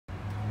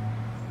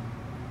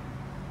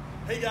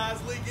Hey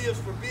guys, Lee Gibbs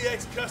for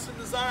BX Custom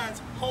Designs,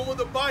 home of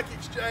the bike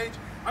exchange.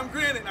 I'm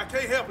grinning, I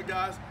can't help it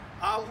guys.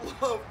 I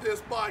love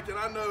this bike and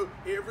I know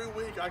every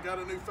week I got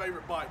a new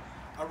favorite bike.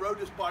 I rode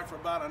this bike for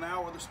about an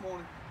hour this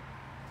morning.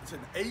 It's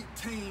an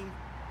 18,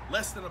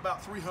 less than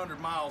about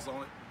 300 miles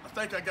on it. I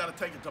think I gotta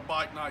take it to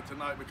bike night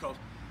tonight because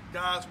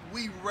guys,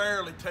 we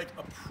rarely take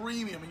a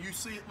premium, and you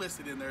see it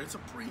listed in there, it's a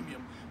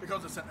premium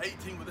because it's an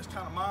 18 with this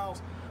kind of miles,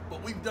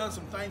 but we've done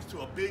some things to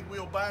a big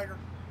wheel bagger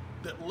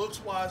that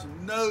looks-wise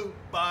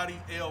nobody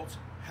else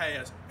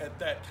has at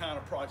that kind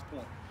of price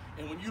point.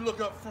 And when you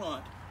look up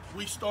front,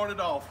 we started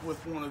off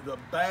with one of the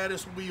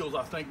baddest wheels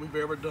I think we've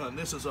ever done.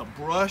 This is a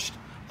brushed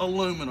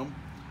aluminum.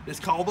 It's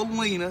called the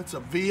Lena. It's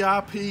a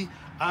VIP.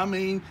 I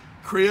mean,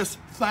 Chris,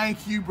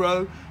 thank you,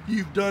 bro.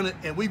 You've done it,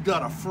 and we've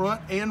got a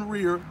front and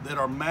rear that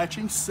are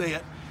matching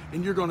set,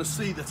 and you're gonna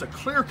see that's a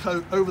clear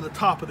coat over the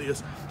top of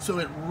this, so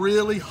it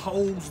really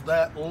holds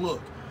that look.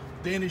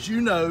 Then, as you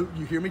know,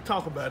 you hear me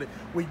talk about it,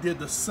 we did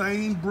the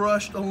same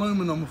brushed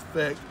aluminum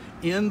effect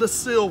in the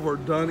silver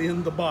done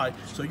in the bike.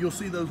 So you'll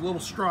see those little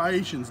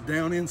striations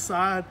down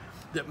inside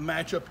that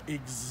match up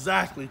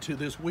exactly to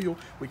this wheel.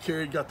 We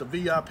got the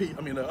VIP,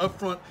 I mean the up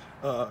front,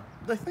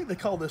 they think they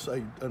call this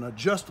an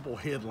adjustable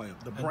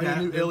headlamp, the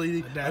brand new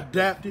LED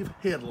adaptive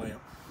headlamp.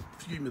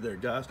 Excuse me there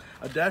guys,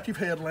 adaptive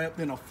headlamp,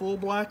 then a full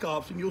black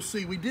option. You'll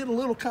see we did a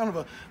little kind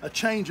of a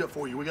change up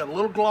for you. We got a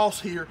little gloss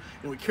here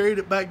and we carried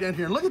it back down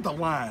here, and look at the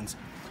lines.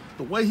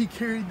 The way he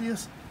carried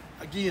this,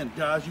 again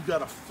guys, you've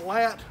got a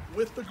flat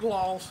with the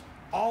gloss,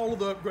 all of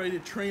the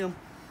upgraded trim.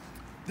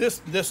 This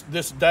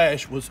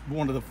dash was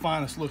one of the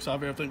finest looks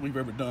we've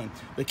ever done.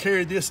 They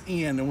carried this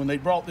in, and when they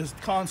brought this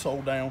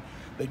console down,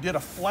 they did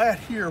a flat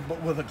here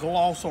but with a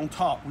gloss on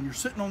top. When you're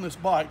sitting on this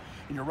bike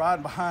and you're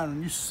riding behind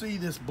and you see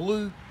this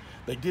blue,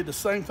 they did the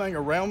same thing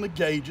around the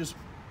gauges.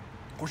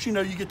 Of course, you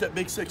know, you get that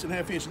big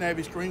 6.5-inch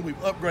Navi screen. We've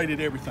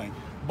upgraded everything.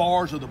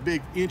 Bars are the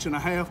big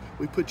 1.5 inches.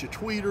 We put your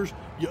tweeters,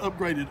 you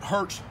upgraded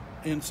Hertz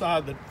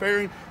inside the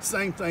fairing.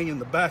 Same thing in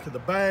the back of the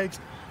bags.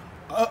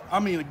 I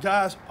mean,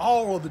 guys,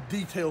 all of the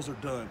details are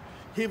done.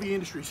 Heavy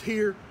Industries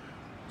here,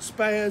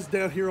 spaz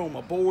down here on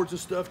my boards and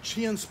stuff,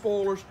 chin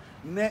spoilers,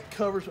 neck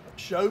covers,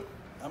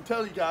 I'm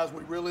telling you guys,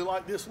 we really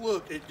like this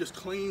look. It just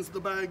cleans the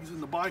bags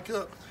and the bike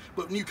up.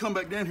 But when you come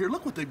back down here,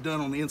 look what they've done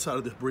on the inside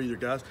of this breather,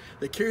 guys.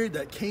 They carried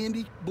that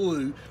candy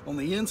blue on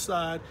the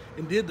inside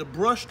and did the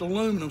brushed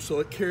aluminum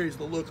so it carries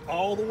the look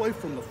all the way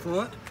from the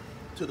front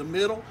to the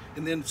middle,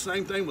 and then the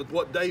same thing with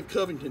what Dave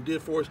Covington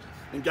did for us.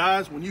 And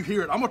guys, when you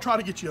hear it, I'm gonna try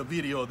to get you a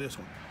video of this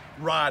one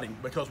riding,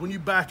 because when you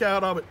back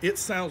out of it, it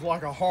sounds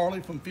like a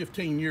Harley from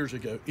 15 years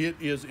ago. It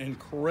is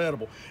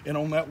incredible. And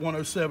on that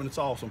 107, it's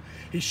awesome.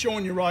 He's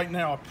showing you right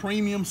now a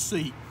premium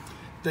seat.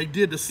 They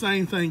did the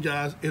same thing,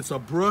 guys. It's a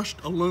brushed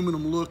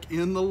aluminum look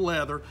in the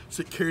leather, so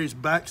it carries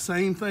back,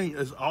 same thing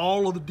as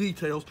all of the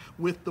details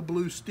with the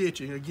blue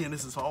stitching. Again,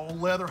 this is all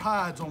leather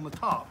hides on the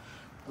top.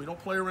 We don't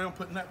play around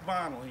putting that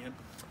vinyl in.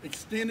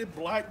 Extended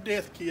black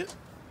death kit.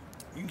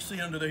 You can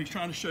see under there, he's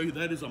trying to show you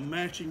that is a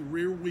matching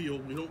rear wheel.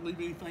 We don't leave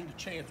anything to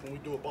chance when we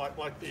do a bike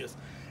like this.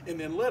 And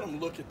then let them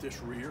look at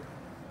this rear.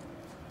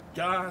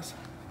 Guys,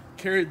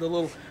 carried the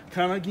little,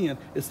 kind of again,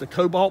 it's the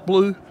cobalt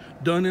blue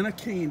done in a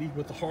candy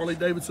with the Harley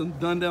Davidson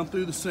done down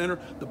through the center,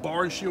 the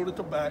bar and shield at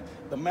the back,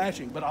 the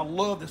matching. But I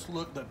love this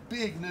look, the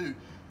big new.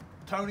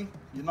 Tony,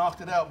 you knocked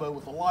it out, bud,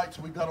 with the lights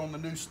we got on the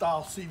new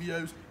style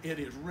CVOs. It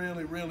is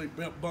really, really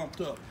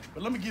bumped up.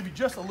 But let me give you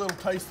just a little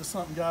taste of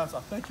something, guys.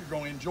 I think you're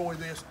going to enjoy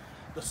this.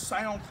 The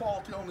sound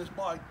quality on this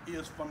bike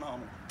is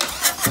phenomenal.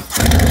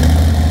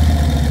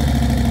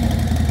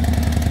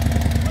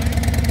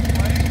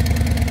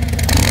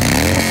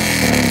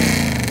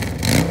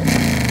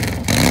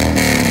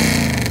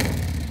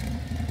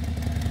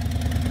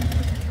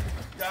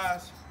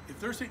 Guys, if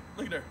there's,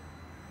 look at there.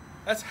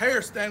 That's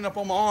hair standing up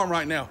on my arm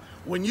right now.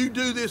 When you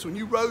do this, when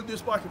you rode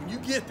this bike, when you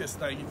get this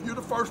thing, if you're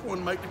the first one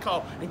to make the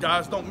call, and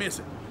guys, don't miss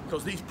it,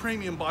 because these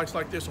premium bikes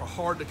like this are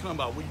hard to come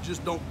by. We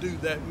just don't do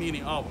that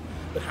many of them.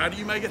 But how do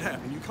you make it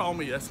happen? You call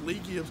me, that's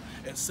Lee Gibbs,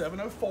 at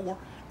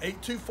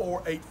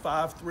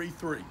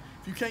 704-824-8533.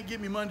 If you can't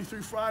get me Monday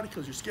through Friday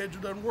because your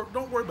schedule doesn't work,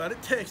 don't worry about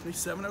it. Text me,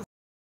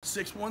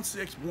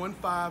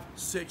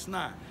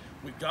 704-616-1569.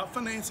 We've got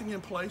financing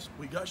in place.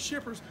 We got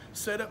shippers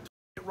set up to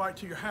get right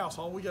to your house.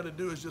 All we got to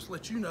do is just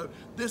let you know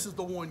this is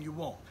the one you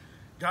want.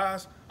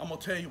 Guys, I'm going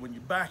to tell you, when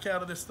you back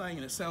out of this thing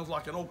and it sounds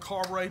like an old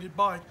carbureted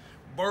bike,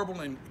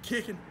 burbling and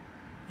kicking,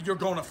 you're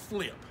going to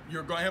flip.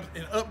 You're going to have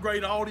an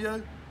upgrade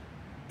audio.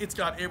 It's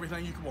got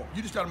everything you can want.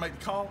 You just got to make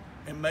the call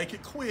and make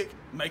it quick.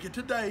 Make it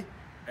today.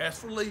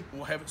 Ask for Lee, and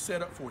we'll have it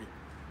set up for you.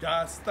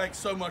 Guys, thanks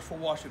so much for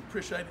watching.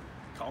 Appreciate it.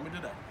 Call me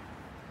today.